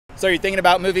So you're thinking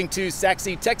about moving to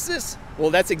Sachse, Texas? Well,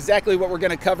 that's exactly what we're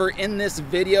going to cover in this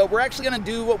video. We're actually going to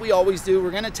do what we always do. We're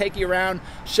going to take you around,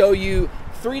 show you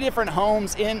 3 different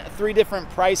homes in 3 different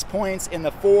price points in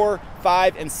the $400,000,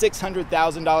 $500,000, and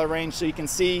 $600,000 range, so you can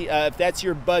see if that's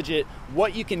your budget,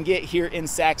 what you can get here in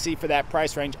Sachse for that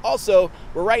price range. Also,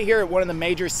 we're right here at one of the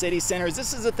major city centers.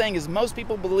 This is the thing, is most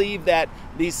people believe that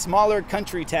these smaller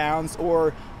country towns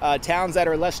or towns that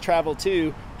are less traveled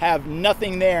to have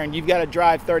nothing there and you've got to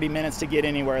drive 30 minutes to get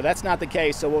anywhere. That's not the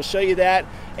case. So we'll show you that,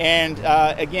 and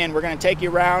again, we're going to take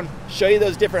you around, show you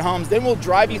those different homes, then we'll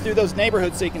drive you through those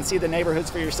neighborhoods so you can see the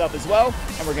neighborhoods for yourself as well,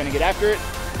 and we're going to get after it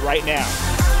right now.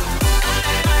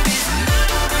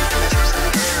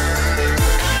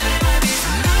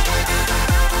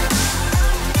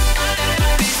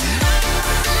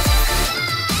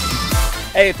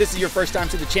 Hey, if this is your first time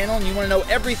to the channel and you want to know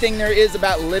everything there is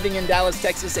about living in Dallas,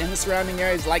 Texas and the surrounding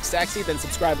areas like Sachse, then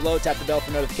subscribe below, tap the bell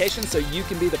for notifications so you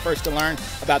can be the first to learn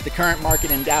about the current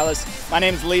market in Dallas. My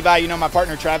name is Levi. You know, my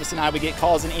partner Travis and I, we get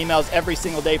calls and emails every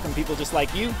single day from people just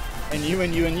like you and you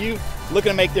and you and you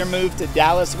looking to make their move to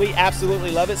Dallas. We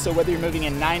absolutely love it. So whether you're moving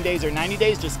in 9 days or 90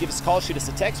 days, just give us a call, shoot us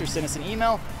a text, or send us an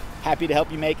email. Happy to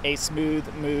help you make a smooth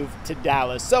move to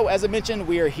Dallas. So as I mentioned,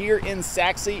 we are here in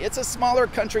Sachse. It's a smaller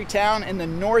country town in the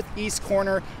northeast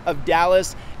corner of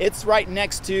Dallas. It's right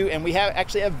next to, and we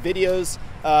actually have videos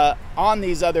on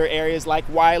these other areas like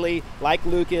Wiley, like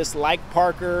Lucas, like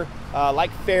Parker, like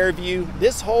Fairview.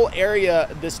 This whole area,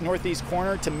 this northeast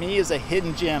corner, to me is a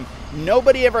hidden gem.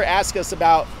 Nobody ever asked us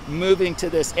about moving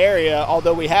to this area,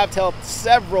 although we have helped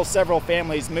several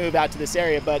families move out to this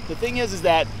area. But the thing is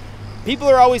that people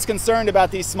are always concerned about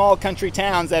these small country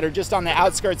towns that are just on the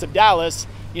outskirts of Dallas,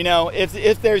 you know,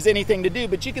 if there's anything to do.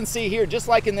 But you can see here, just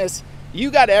like in this,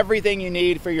 you got everything you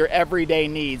need for your everyday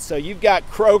needs. So you've got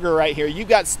Kroger right here, you've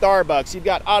got Starbucks, you've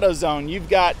got AutoZone, you've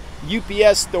got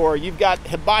UPS store, you've got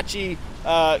Hibachi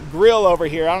Grill over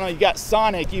here, I don't know, you've got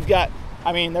Sonic, you've got,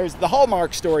 I mean, there's the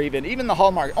Hallmark store even the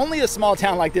Hallmark. Only a small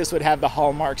town like this would have the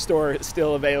Hallmark store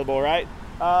still available, right?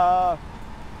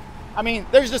 I mean,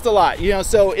 there's just a lot, you know.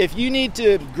 So if you need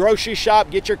to grocery shop,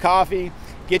 get your coffee,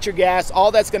 get your gas,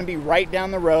 all that's going to be right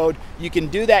down the road. You can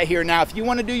do that here. Now, if you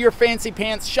want to do your fancy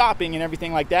pants shopping and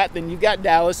everything like that, then you've got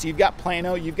Dallas, you've got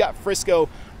Plano, you've got Frisco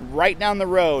right down the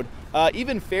road.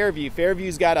 Even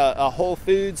Fairview's got a Whole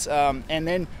Foods, and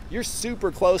then you're super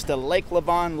close to Lake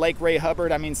Lavon, Lake Ray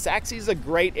Hubbard. I mean, Sachse's a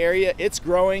great area. It's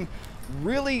growing.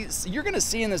 Really, you're going to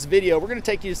see in this video, we're going to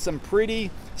take you to some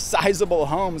pretty sizable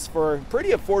homes for pretty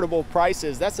affordable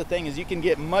prices. That's the thing, is you can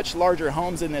get much larger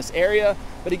homes in this area.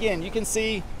 But again, you can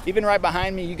see even right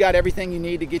behind me, you got everything you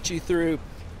need to get you through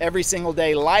every single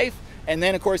day life. And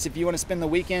then of course, if you want to spend the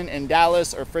weekend in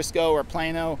Dallas or Frisco or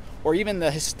Plano, or even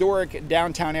the historic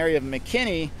downtown area of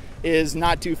McKinney is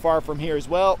not too far from here as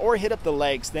well, or hit up the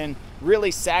lakes, then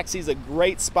really Sachse's a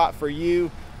great spot for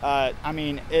you. I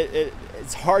mean,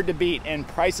 it's hard to beat, and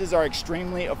prices are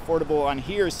extremely affordable on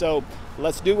here. So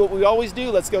let's do what we always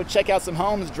do. Let's go check out some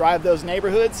homes, drive those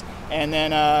neighborhoods, and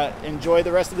then enjoy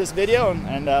the rest of this video.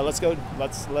 And let's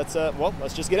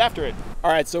just get after it.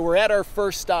 All right, so we're at our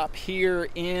first stop here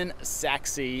in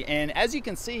Sachse, and as you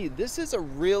can see, this is a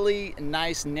really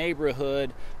nice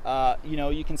neighborhood. You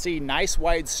know, you can see nice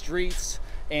wide streets,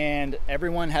 and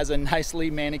everyone has a nicely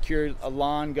manicured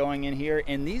lawn going in here.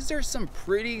 And these are some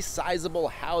pretty sizable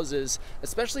houses,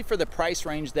 especially for the price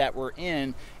range that we're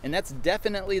in. And that's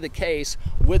definitely the case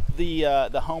with the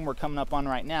home we're coming up on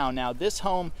right now. Now, this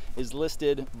home is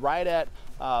listed right at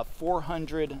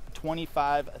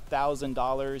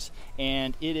 $425,000,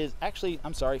 and it is actually,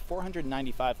 I'm sorry,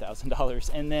 $495,000,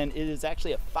 and then it is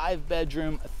actually a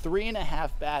 5-bedroom,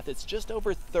 3.5 bath. It's just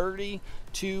over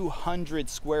 3,200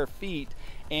 square feet,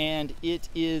 and it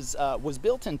is was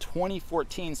built in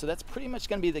 2014. So that's pretty much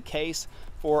going to be the case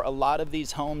for a lot of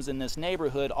these homes in this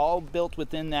neighborhood, all built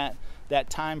within that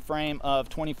time frame of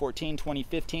 2014,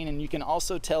 2015. And you can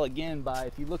also tell again by,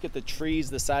 if you look at the trees,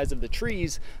 the size of the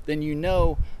trees, then you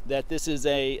know that this is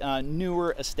a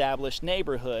newer established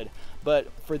neighborhood.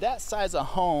 But for that size of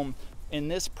home in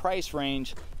this price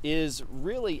range is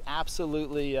really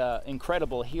absolutely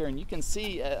incredible here. And you can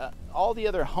see all the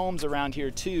other homes around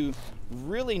here too,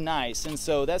 really nice. And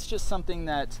so that's just something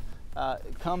that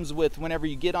comes with whenever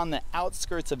you get on the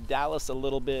outskirts of Dallas a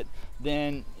little bit,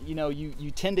 then you know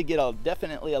you tend to get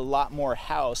definitely a lot more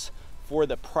house for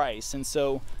the price. And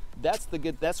so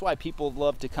that's why people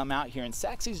love to come out here. And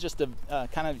Sachse's just a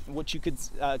kind of what you could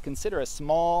consider a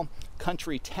small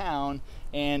country town,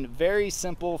 and very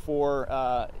simple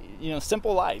for you know,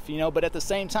 simple life, you know. But at the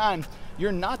same time,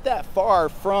 you're not that far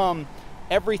from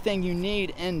everything you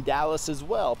need in Dallas as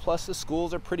well. Plus the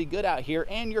schools are pretty good out here,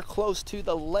 and you're close to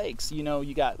the lakes. You know,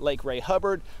 you got Lake Ray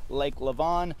Hubbard, Lake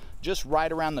Lavon, just right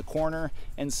around the corner.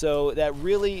 And so that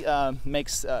really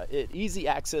makes it easy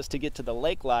access to get to the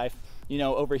lake life, you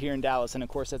know, over here in Dallas. And of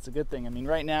course, that's a good thing. I mean,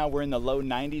 right now we're in the low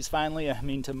 90s finally. I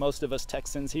mean, to most of us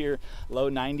Texans here, low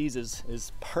 90s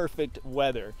is perfect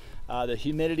weather. The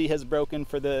humidity has broken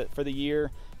for the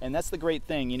year, and that's the great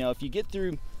thing. You know, if you get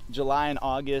through July and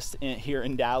August here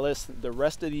in Dallas, the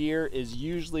rest of the year is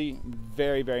usually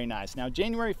very, very nice. Now,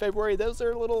 January, February, those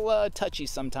are a little touchy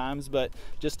sometimes, but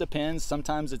just depends.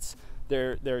 Sometimes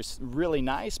they're really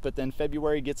nice, but then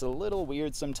February gets a little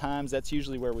weird sometimes. That's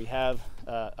usually where we have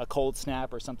a cold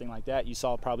snap or something like that. You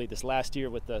saw probably this last year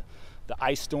with the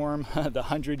ice storm, the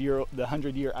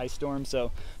 100-year ice storm.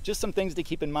 So just some things to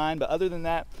keep in mind. But other than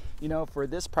that, you know, for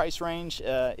this price range,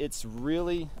 it's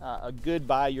really a good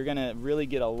buy. You're gonna really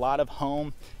get a lot of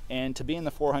home, and to be in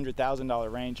the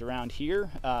 $400,000 range around here,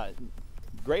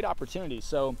 great opportunity.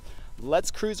 So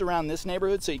let's cruise around this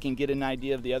neighborhood so you can get an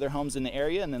idea of the other homes in the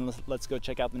area, and then let's go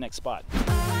check out the next spot.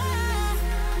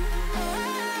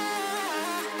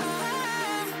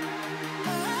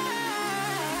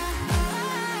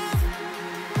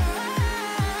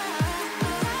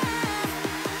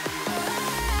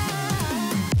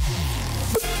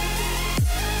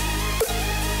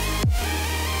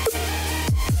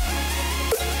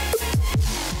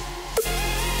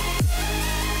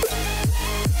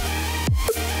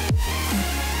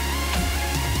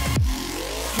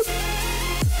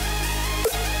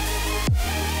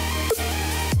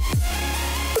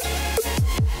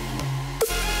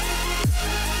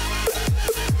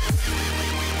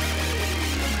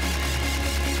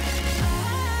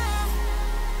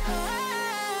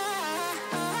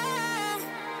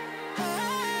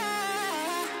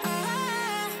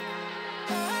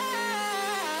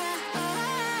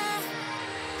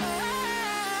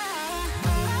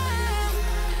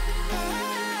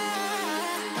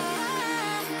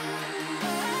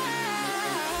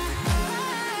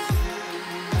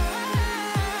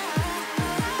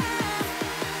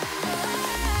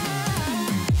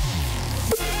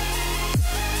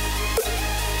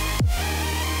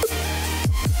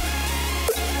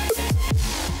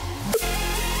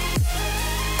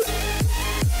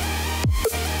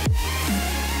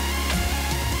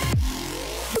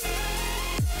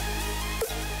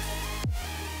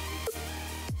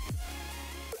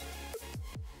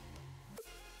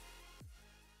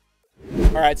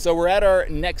 All right, so we're at our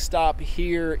next stop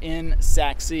here in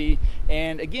Sachse,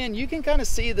 and again, you can kind of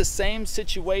see the same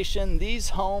situation. These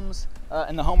homes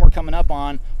and the home we're coming up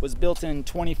on was built in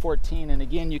 2014, and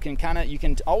again, you can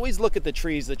always look at the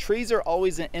trees. The trees are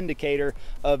always an indicator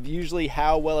of usually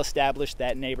how well established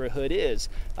that neighborhood is.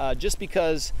 Just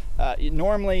because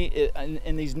normally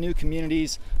in these new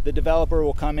communities, the developer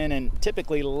will come in and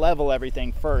typically level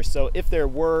everything first. So if there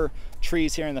were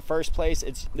trees here in the first place,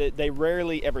 they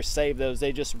rarely ever save those.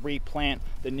 They just replant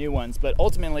the new ones. But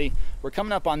ultimately, we're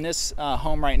coming up on this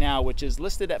home right now, which is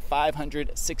listed at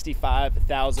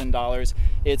 $565,000.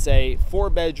 It's a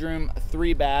 4-bedroom,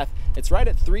 3-bath. It's right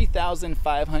at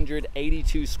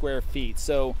 3,582 square feet.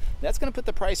 So that's going to put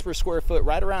the price per square foot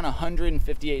right around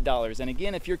 $158. And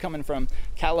again, if you're coming from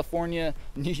California,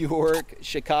 New York,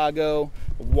 Chicago,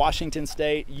 Washington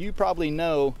State, you probably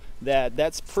know that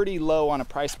that's pretty low on a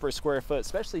price per square foot,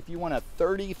 especially if you want a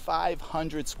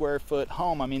 3,500 square foot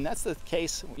home. I mean, that's the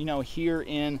case, you know, here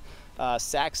in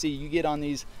Sachse. You get on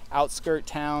these outskirt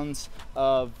towns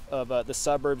of the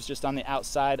suburbs, just on the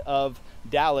outside of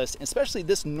Dallas, especially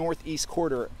this northeast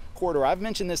corridor. I've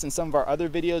mentioned this in some of our other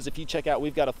videos. If you check out,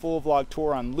 we've got a full vlog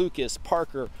tour on Lucas,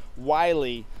 Parker,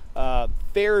 Wiley,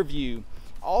 Fairview,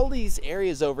 all these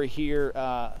areas over here,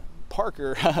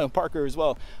 Parker as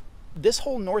well. This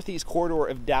whole northeast corridor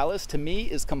of Dallas, to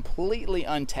me, is completely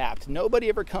untapped. Nobody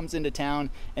ever comes into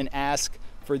town and asks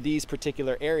for these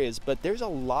particular areas, but there's a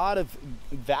lot of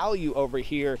value over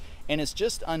here, and it's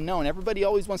just unknown. Everybody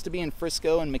always wants to be in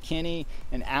Frisco and McKinney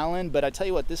and Allen, but I tell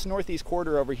you what, this northeast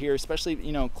corridor over here, especially,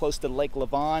 you know, close to Lake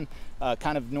Lavon,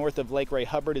 kind of north of Lake Ray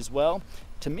Hubbard as well,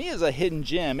 to me is a hidden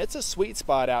gem. It's a sweet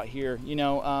spot out here, you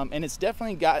know, and it's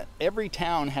definitely got, every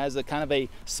town has a kind of a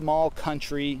small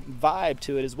country vibe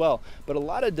to it as well. But a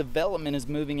lot of development is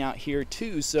moving out here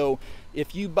too. So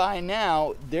if you buy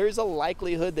now, there's a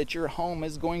likelihood that your home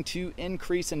is going to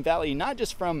increase in value, not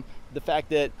just from the fact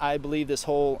that I believe this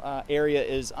whole area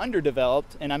is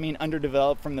underdeveloped, and I mean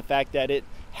underdeveloped from the fact that it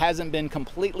hasn't been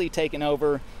completely taken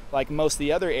over like most of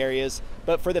the other areas,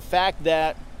 but for the fact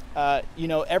that you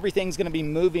know, everything's going to be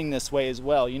moving this way as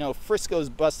well. You know, Frisco's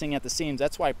busting at the seams.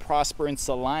 That's why Prosper and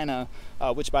Salina,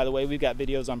 which by the way, we've got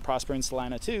videos on Prosper and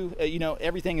Salina too, you know,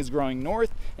 everything is growing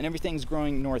north and everything's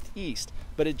growing northeast,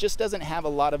 but it just doesn't have a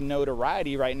lot of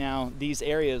notoriety right now. These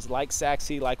areas like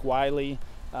Sachse, like Wiley,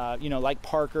 you know, like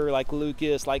Parker, like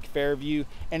Lucas, like Fairview.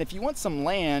 And if you want some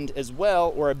land as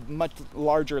well, or a much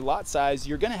larger lot size,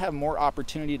 you're going to have more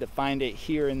opportunity to find it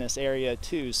here in this area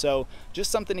too. So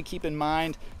just something to keep in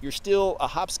mind. You're still a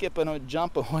hop, skip, and a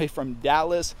jump away from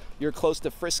Dallas. You're close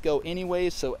to Frisco anyway,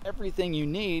 so everything you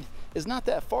need is not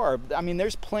that far. I mean,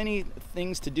 there's plenty of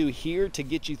things to do here to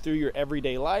get you through your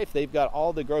everyday life. They've got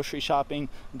all the grocery shopping,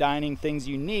 dining, things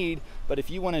you need. But if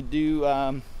you want to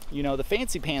do you know, the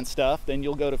fancy pants stuff, then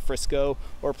you'll go to Frisco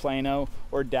or Plano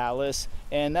or Dallas,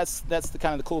 and that's the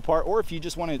kind of the cool part. Or if you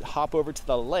just want to hop over to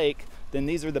the lake, then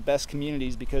these are the best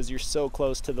communities because you're so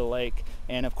close to the lake.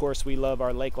 And of course, we love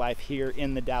our lake life here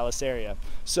in the Dallas area.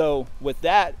 So with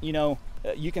that, you know,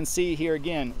 you can see here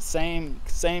again, same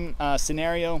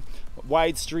scenario,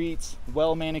 wide streets,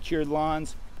 well manicured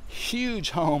lawns,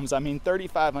 huge homes. I mean,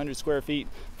 3,500 square feet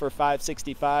for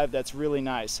 $565. That's really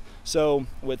nice. So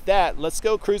with that, let's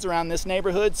go cruise around this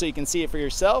neighborhood so you can see it for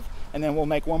yourself, and then we'll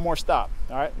make one more stop.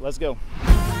 All right, let's go.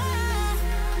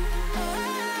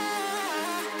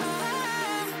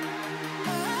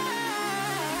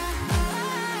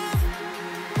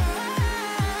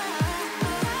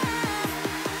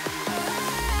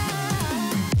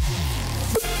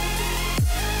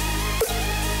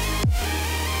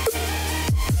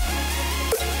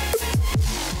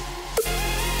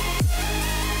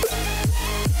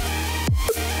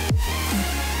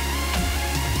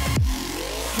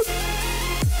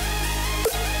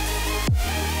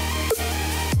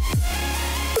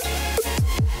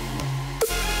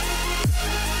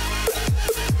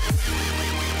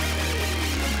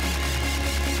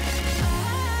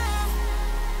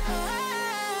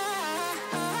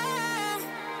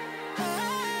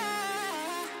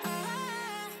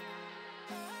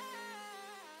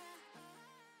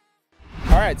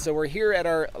 All right, so we're here at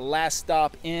our last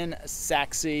stop in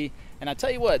Sachse, and I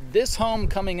tell you what, this home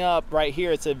coming up right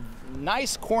here, it's a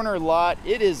nice corner lot.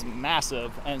 It is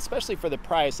massive, and especially for the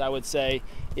price, I would say,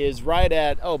 is right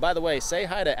at, oh, by the way, say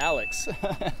hi to Alex.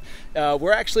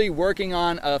 We're actually working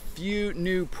on a few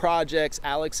new projects.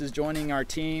 Alex is joining our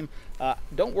team.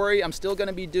 Don't worry, I'm still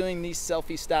gonna be doing these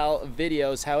selfie style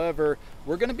videos. However,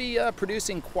 we're gonna be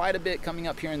producing quite a bit coming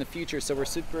up here in the future, so we're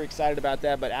super excited about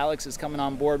that. But Alex is coming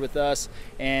on board with us,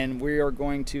 and we are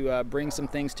going to bring some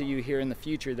things to you here in the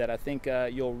future that I think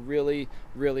you'll really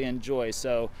enjoy.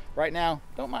 So right now,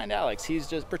 don't mind Alex. He's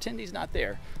just, pretend he's not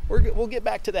there. We'll get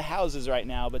back to the houses right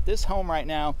now, but this home right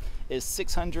now is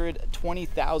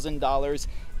 $620,000.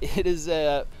 It is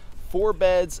a 4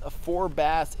 beds, 4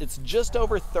 baths. It's just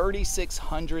over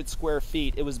 3,600 square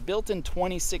feet. It was built in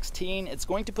 2016. It's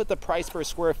going to put the price per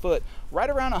square foot right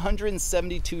around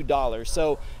 $172.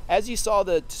 So as you saw,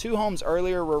 the 2 homes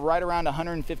earlier were right around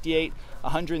 $158,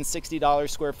 $160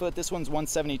 square foot. This one's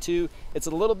 $172. It's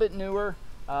a little bit newer,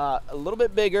 a little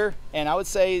bit bigger, and I would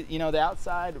say, you know, the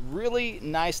outside, really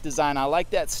nice design. I like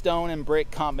that stone and brick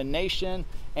combination.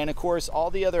 And of course, all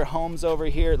the other homes over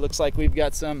here, it looks like we've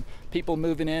got some people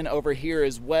moving in over here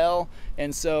as well.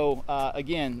 And so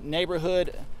again,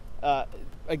 neighborhood,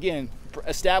 again,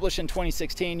 established in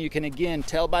 2016. You can again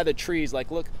tell by the trees,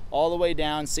 like look all the way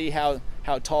down, see how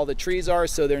tall the trees are.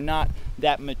 So they're not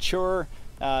that mature,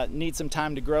 need some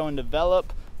time to grow and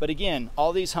develop. But again,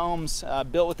 all these homes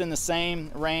built within the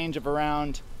same range of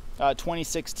around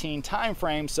 2016 time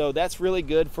frame, so that's really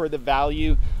good for the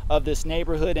value of this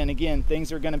neighborhood. And again,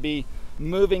 things are going to be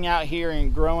moving out here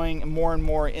and growing more and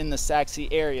more in the Sachse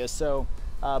area. So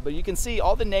but you can see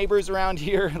all the neighbors around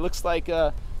here. It looks like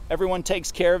everyone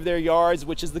takes care of their yards,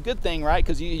 which is the good thing, right?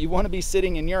 Because you want to be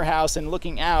sitting in your house and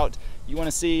looking out. You want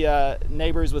to see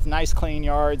neighbors with nice clean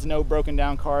yards, no broken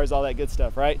down cars, all that good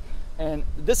stuff, right? And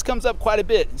this comes up quite a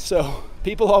bit. So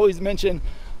people always mention,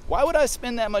 why would I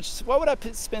spend that much? Why would I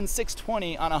spend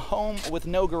 $620 on a home with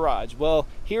no garage? Well,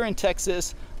 here in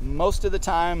Texas, most of the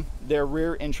time they're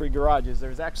rear entry garages.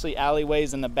 There's actually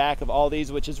alleyways in the back of all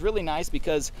these, which is really nice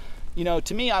because, you know,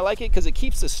 to me, I like it because it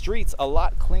keeps the streets a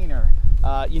lot cleaner.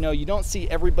 You know, you don't see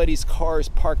everybody's cars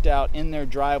parked out in their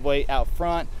driveway out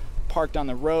front, parked on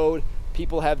the road.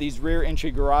 People have these rear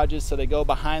entry garages, so they go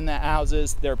behind the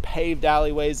houses. They're paved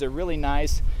alleyways. They're really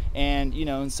nice. And you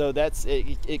know, and so that's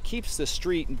it keeps the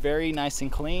street very nice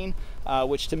and clean,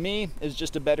 which to me is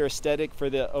just a better aesthetic for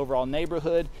the overall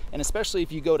neighborhood. And especially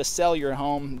if you go to sell your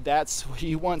home, that's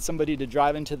you want somebody to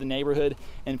drive into the neighborhood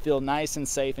and feel nice and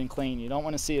safe and clean. You don't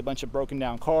want to see a bunch of broken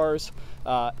down cars,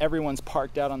 everyone's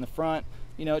parked out on the front.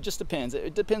 You know, it just depends.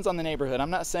 It depends on the neighborhood.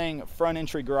 I'm not saying front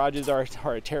entry garages are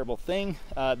a terrible thing.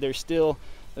 There's still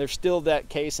that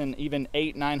case in even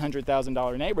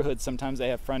 $800,000-900,000 neighborhoods. Sometimes they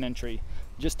have front entry.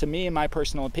 Just to me, in my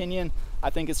personal opinion, I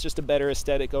think it's just a better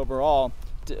aesthetic overall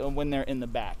when they're in the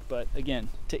back. But again,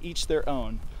 to each their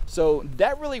own. So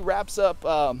that really wraps up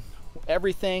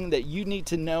everything that you need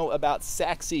to know about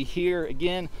Sachse here.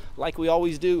 Again, like we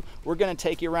always do, we're going to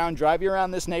take you around, drive you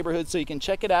around this neighborhood so you can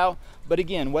check it out. But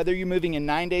again, whether you're moving in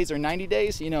 9 days or 90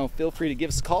 days, you know, feel free to give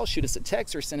us a call, shoot us a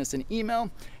text, or send us an email.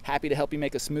 Happy to help you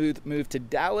make a smooth move to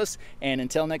Dallas. And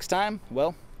until next time,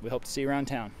 well, we hope to see you around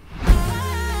town.